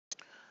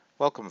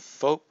Welcome,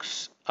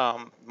 folks.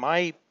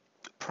 My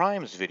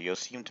Primes video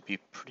seemed to be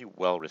pretty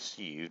well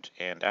received,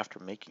 and after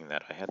making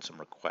that, I had some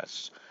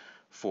requests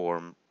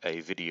for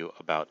a video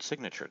about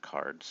signature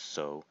cards,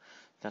 so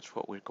that's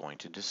what we're going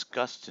to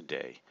discuss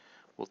today.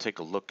 We'll take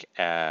a look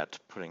at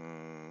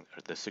putting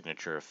the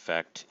signature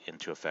effect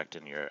into effect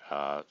in your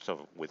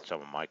with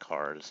some of my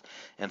cards,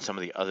 and some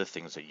of the other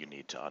things that you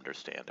need to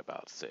understand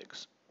about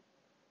SIGs.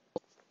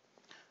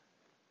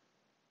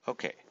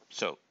 Okay,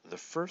 so the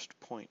first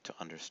point to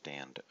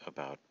understand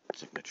about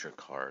signature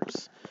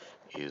cards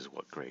is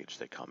what grades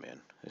they come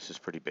in. This is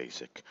pretty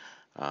basic.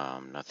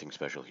 Nothing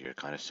special here,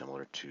 kind of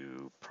similar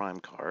to prime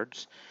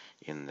cards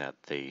in that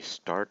they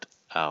start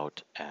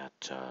out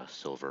at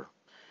silver.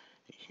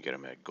 You can get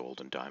them at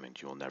gold and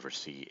diamond. You'll never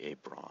see a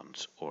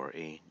bronze or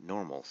a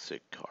normal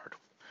SIG card.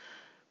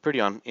 Pretty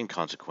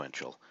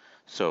inconsequential.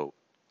 So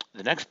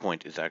the next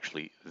point is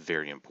actually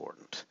very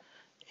important,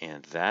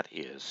 and that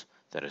is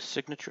that a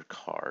signature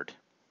card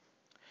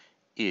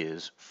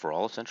is, for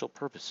all essential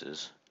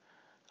purposes,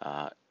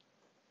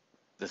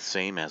 the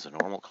same as a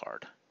normal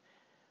card,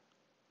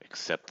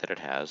 except that it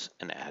has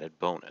an added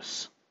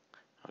bonus.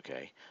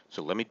 Okay,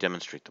 so let me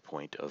demonstrate the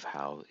point of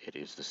how it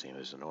is the same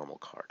as a normal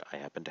card. I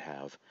happen to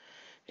have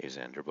a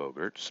Xander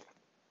Bogaerts,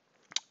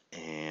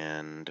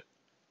 and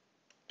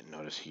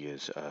notice he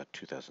is a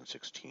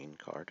 2016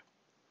 card.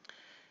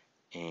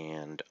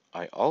 And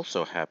I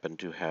also happen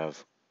to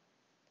have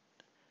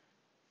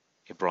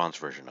a bronze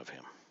version of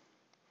him.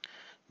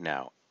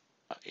 Now,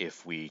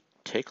 if we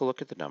take a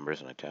look at the numbers,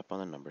 and I tap on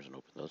the numbers and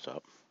open those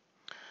up,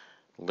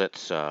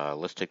 let's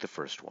take the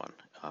first one.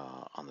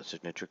 On the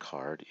signature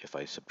card, if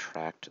I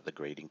subtract the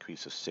grade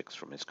increase of 6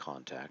 from his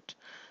contact,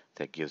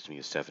 that gives me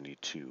a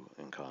 72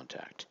 in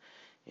contact.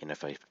 And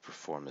if I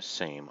perform the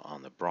same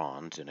on the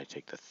bronze and I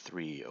take the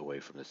 3 away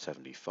from the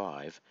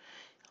 75,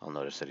 I'll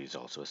notice that he's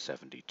also a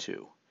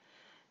 72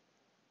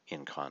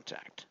 in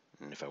contact.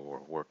 And if I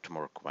were to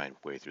work my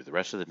way through the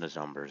rest of the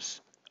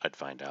numbers, I'd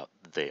find out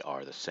they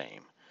are the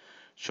same,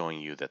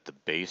 showing you that the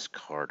base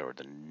card or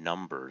the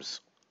numbers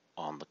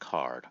on the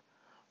card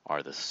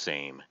are the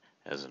same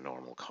as a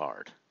normal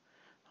card.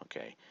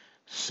 Okay,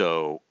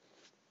 so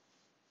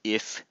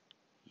if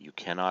you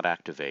cannot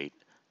activate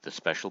the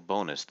special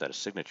bonus that a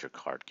signature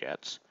card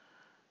gets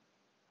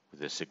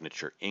with a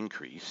signature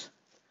increase,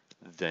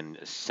 then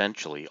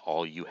essentially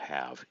all you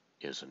have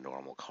is a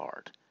normal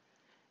card.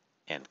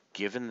 And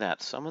given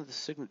that some of the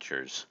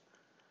signatures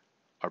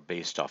are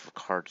based off of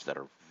cards that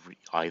are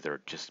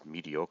either just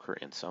mediocre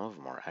and some of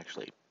them are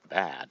actually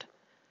bad,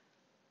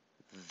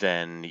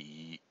 then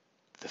the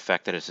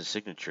fact that it's a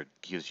signature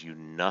gives you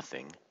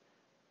nothing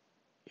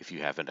if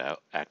you haven't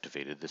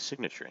activated the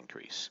signature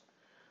increase.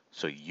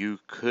 So you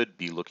could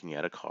be looking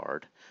at a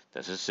card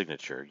that's a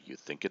signature, you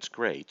think it's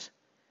great,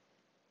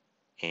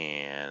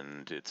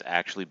 and it's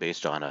actually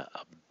based on a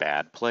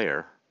bad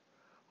player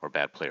or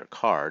bad player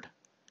card.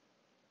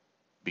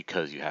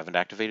 Because you haven't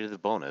activated the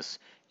bonus,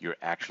 you're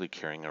actually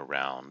carrying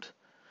around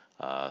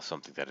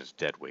something that is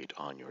dead weight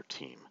on your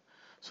team.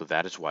 So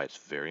that is why it's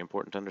very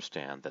important to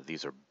understand that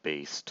these are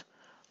based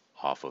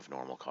off of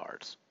normal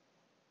cards.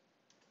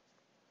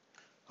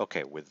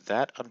 Okay, with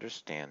that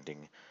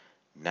understanding,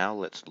 now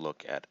let's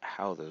look at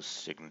how those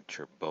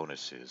signature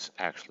bonuses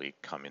actually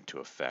come into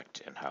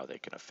effect and how they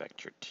can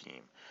affect your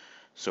team.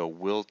 So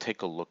we'll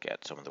take a look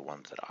at some of the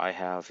ones that I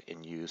have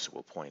in use.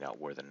 We'll point out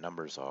where the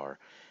numbers are,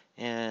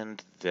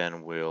 and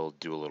then we'll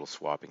do a little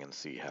swapping and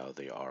see how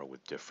they are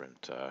with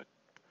different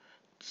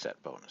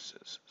set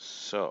bonuses.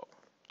 So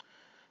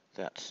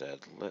that said,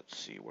 let's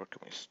see, where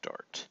can we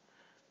start?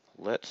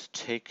 Let's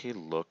take a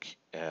look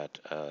at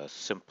a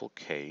simple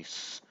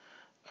case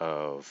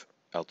of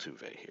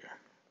Altuve here.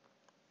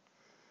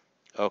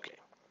 Okay,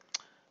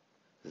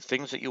 the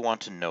things that you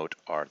want to note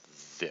are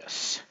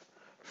this.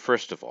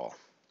 First of all,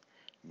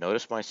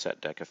 notice my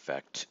set deck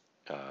effect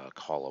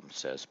column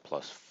says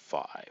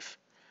 +5.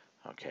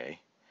 Okay,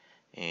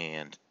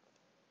 and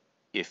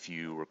if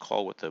you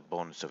recall what the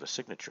bonus of a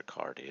signature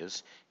card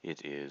is,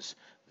 it is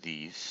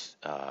these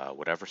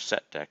whatever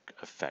set deck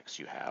effects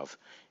you have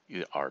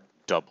are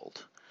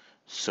doubled.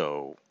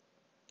 So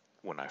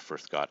when I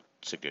first got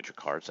signature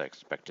cards, I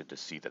expected to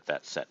see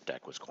that set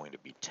deck was going to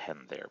be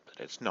 10 there,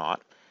 but it's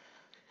not.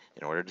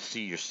 In order to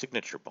see your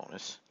signature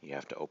bonus, you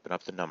have to open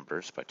up the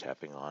numbers by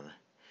tapping on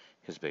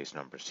his base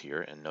numbers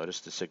here and notice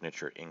the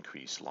signature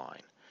increase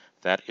line.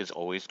 That is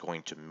always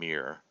going to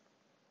mirror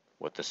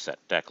what the set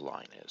deck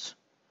line is.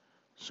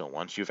 So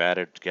once you've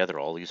added together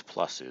all these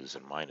pluses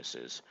and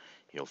minuses,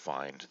 you'll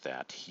find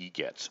that he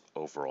gets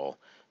overall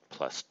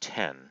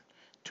 +10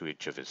 to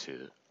each of his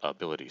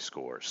ability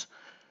scores,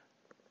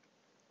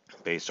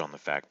 based on the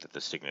fact that the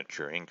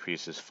signature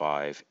increases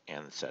 5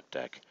 and the set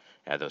deck,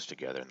 add those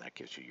together, and that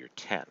gives you your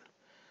 10.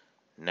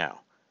 Now,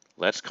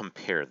 let's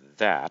compare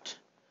that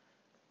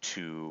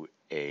to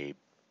a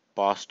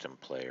Boston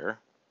player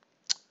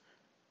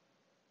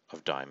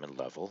of diamond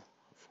level,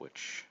 of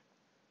which,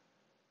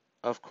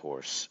 of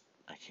course,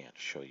 I can't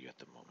show you at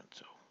the moment,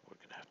 so we're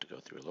going to have to go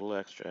through a little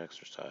extra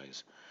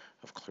exercise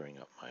of clearing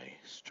up my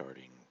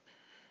starting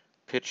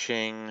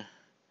pitching,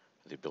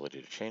 the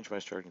ability to change my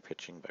starting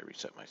pitching by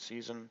reset my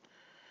season.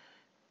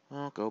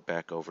 I'll go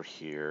back over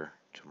here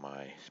to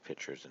my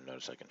pitchers and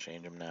notice I can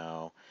change them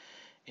now.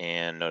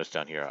 And notice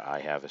down here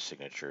I have a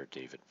signature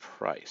David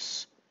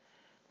Price.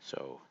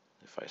 So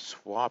if I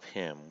swap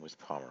him with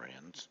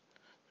Pomeranz,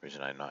 the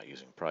reason I'm not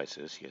using Price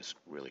is he has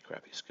really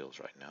crappy skills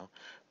right now.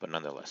 But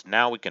nonetheless,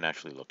 now we can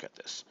actually look at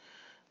this.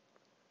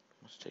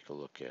 Let's take a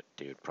look at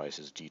David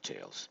Price's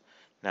details.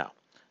 Now,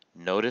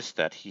 notice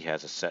that he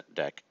has a set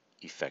deck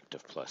effect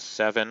of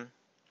 +7.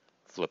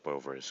 Flip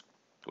over his,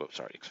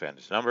 expand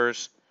his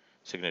numbers.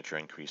 Signature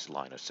increase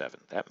line of 7.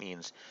 That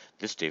means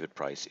this David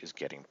Price is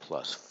getting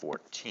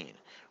 +14.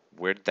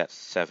 Where did that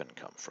 7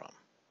 come from?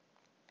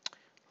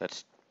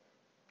 Let's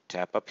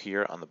tap up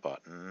here on the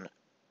button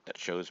that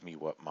shows me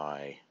what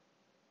my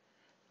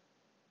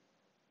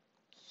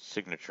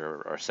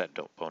signature or set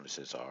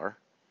bonuses are.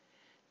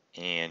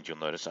 And you'll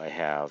notice I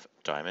have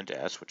Diamond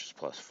S, which is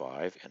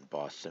 +5, and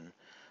Boston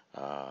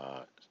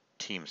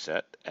Team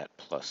Set at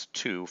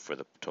 +2 for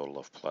the total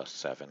of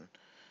 +7.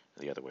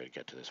 The other way to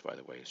get to this, by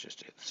the way, is just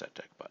to hit the set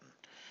deck button.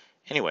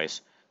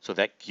 Anyways, so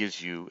that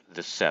gives you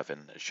the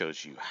 7. That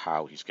shows you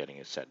how he's getting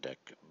his set deck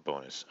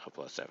bonus of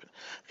 +7.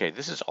 Okay,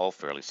 this is all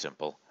fairly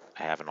simple.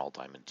 I have an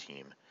all-diamond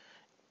team,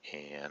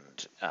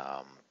 and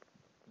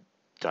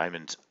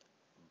Diamond's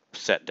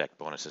set deck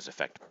bonuses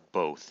affect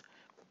both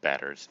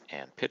batters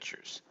and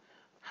pitchers.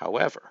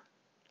 However,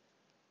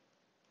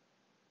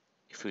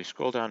 if we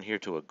scroll down here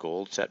to a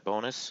gold set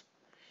bonus,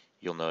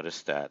 you'll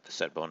notice that the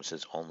set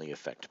bonuses only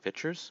affect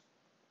pitchers.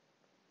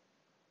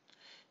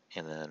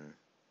 And then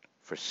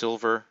for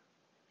silver,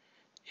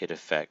 it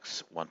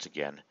affects, once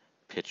again,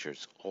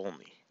 pitchers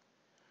only.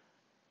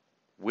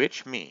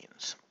 Which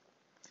means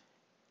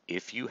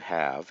if you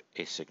have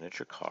a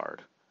signature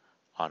card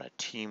on a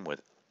team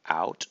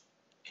without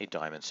a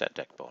diamond set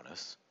deck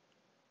bonus,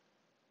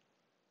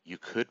 you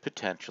could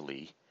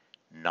potentially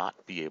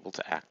not be able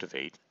to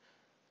activate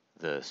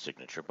the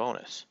signature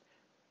bonus.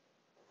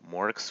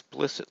 More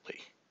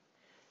explicitly,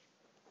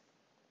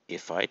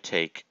 if I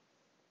take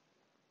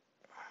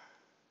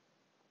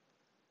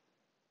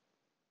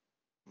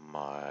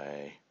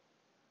my,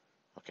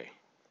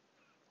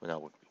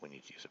 we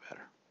need to use a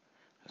batter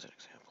as an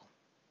example.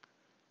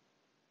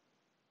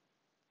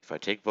 If I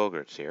take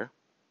Bogaerts here,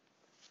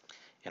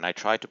 and I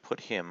try to put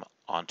him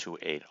onto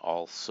an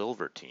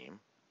all-silver team,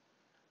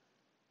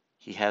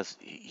 he has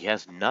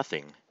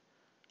nothing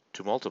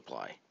to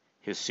multiply.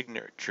 His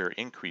signature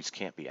increase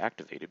can't be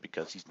activated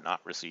because he's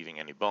not receiving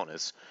any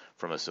bonus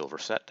from a silver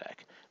set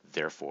deck.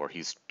 Therefore,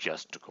 he's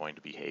just going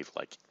to behave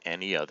like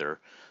any other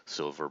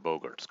silver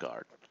Bogaerts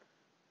card.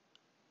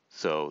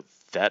 So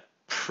that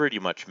pretty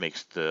much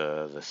makes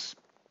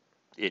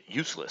it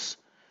useless.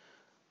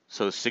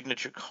 So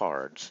signature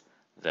cards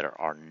that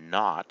are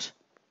not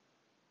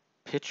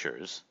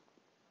pitchers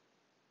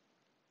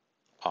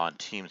on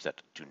teams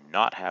that do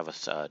not have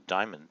a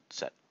diamond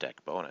set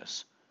deck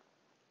bonus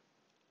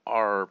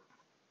are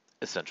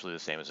essentially the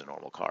same as a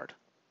normal card.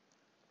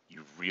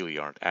 You really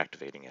aren't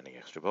activating any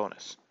extra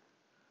bonus.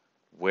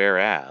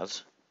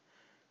 Whereas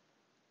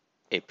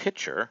a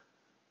pitcher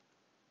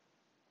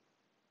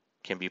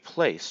can be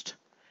placed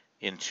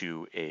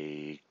into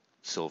a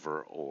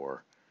silver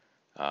or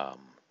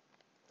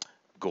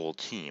gold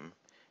team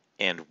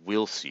and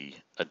will see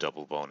a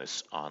double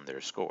bonus on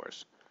their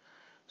scores.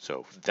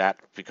 So that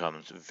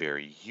becomes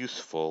very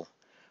useful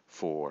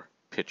for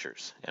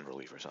pitchers and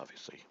relievers,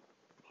 obviously.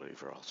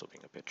 Reliever also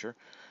being a pitcher.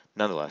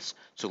 Nonetheless,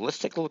 so let's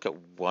take a look at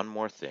one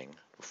more thing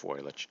before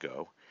I let you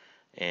go,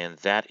 and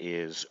that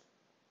is,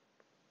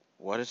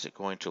 what is it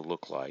going to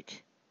look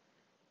like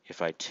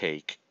if I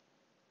take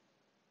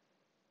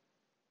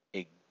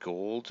a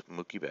gold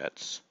Mookie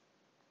Betts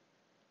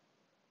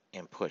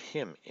and put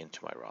him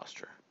into my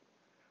roster?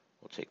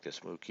 We'll take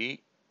this Mookie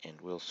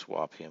and we'll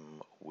swap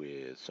him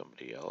with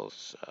somebody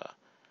else,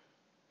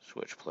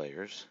 switch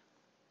players.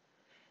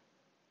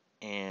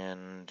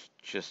 And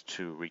just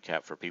to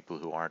recap for people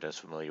who aren't as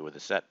familiar with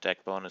the set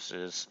deck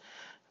bonuses,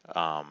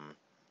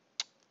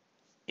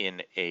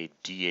 in a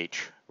DH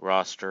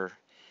roster,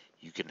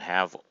 you can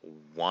have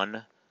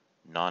one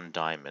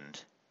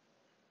non-diamond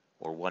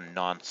or one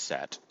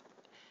non-set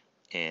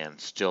and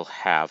still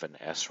have an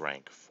S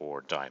rank for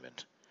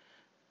diamond.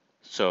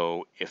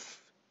 So if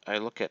I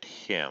look at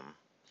him,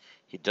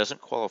 he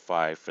doesn't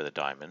qualify for the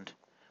diamond,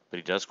 but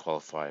he does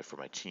qualify for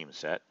my team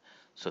set.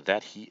 So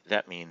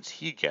that means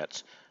he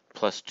gets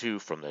 +2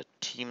 from the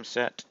team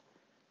set,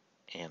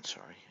 and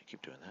sorry, I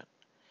keep doing that.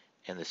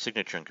 And the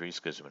signature increase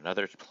gives him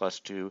another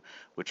 +2,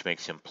 which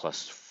makes him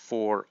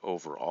 +4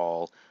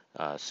 overall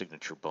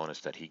signature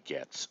bonus that he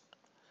gets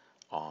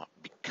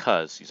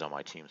because he's on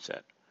my team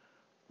set,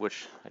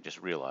 which I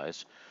just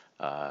realized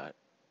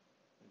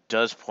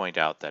does point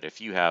out that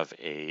if you have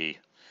a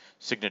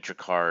signature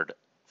card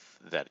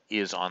that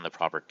is on the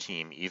proper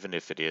team, even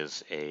if it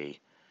is a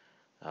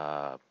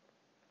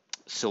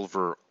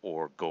silver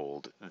or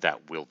gold,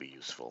 that will be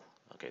useful.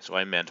 Okay, so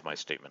I amend my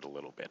statement a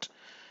little bit.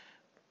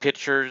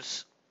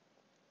 Pitchers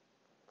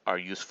are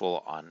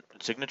useful on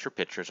signature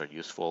pitchers are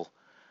useful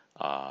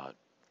Uh,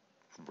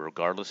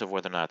 Regardless of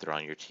whether or not they're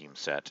on your team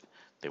set,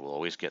 they will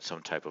always get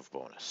some type of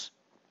bonus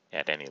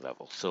at any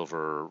level,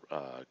 silver,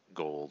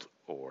 gold,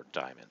 or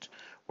diamond.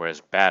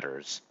 Whereas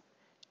batters,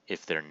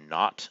 if they're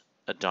not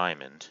a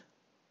diamond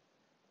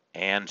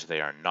and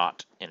they are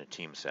not in a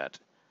team set,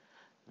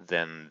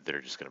 then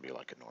they're just going to be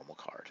like a normal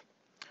card.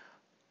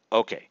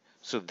 Okay,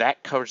 so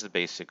that covers the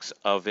basics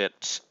of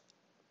it.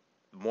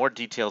 More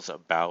details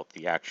about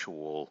the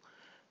actual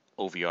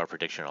OVR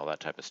prediction and all that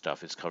type of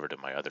stuff is covered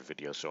in my other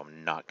video, so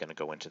I'm not going to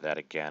go into that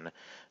again.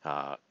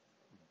 Uh,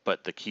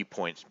 but the key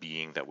points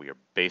being that we are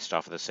based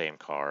off of the same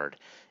card,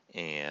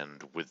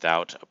 and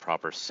without a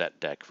proper set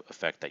deck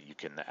effect that you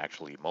can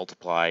actually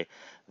multiply,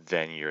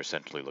 then you're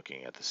essentially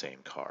looking at the same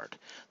card.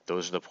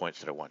 Those are the points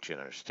that I want you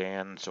to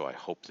understand, so I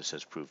hope this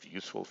has proved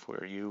useful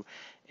for you,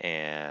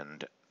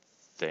 and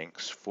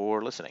thanks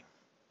for listening.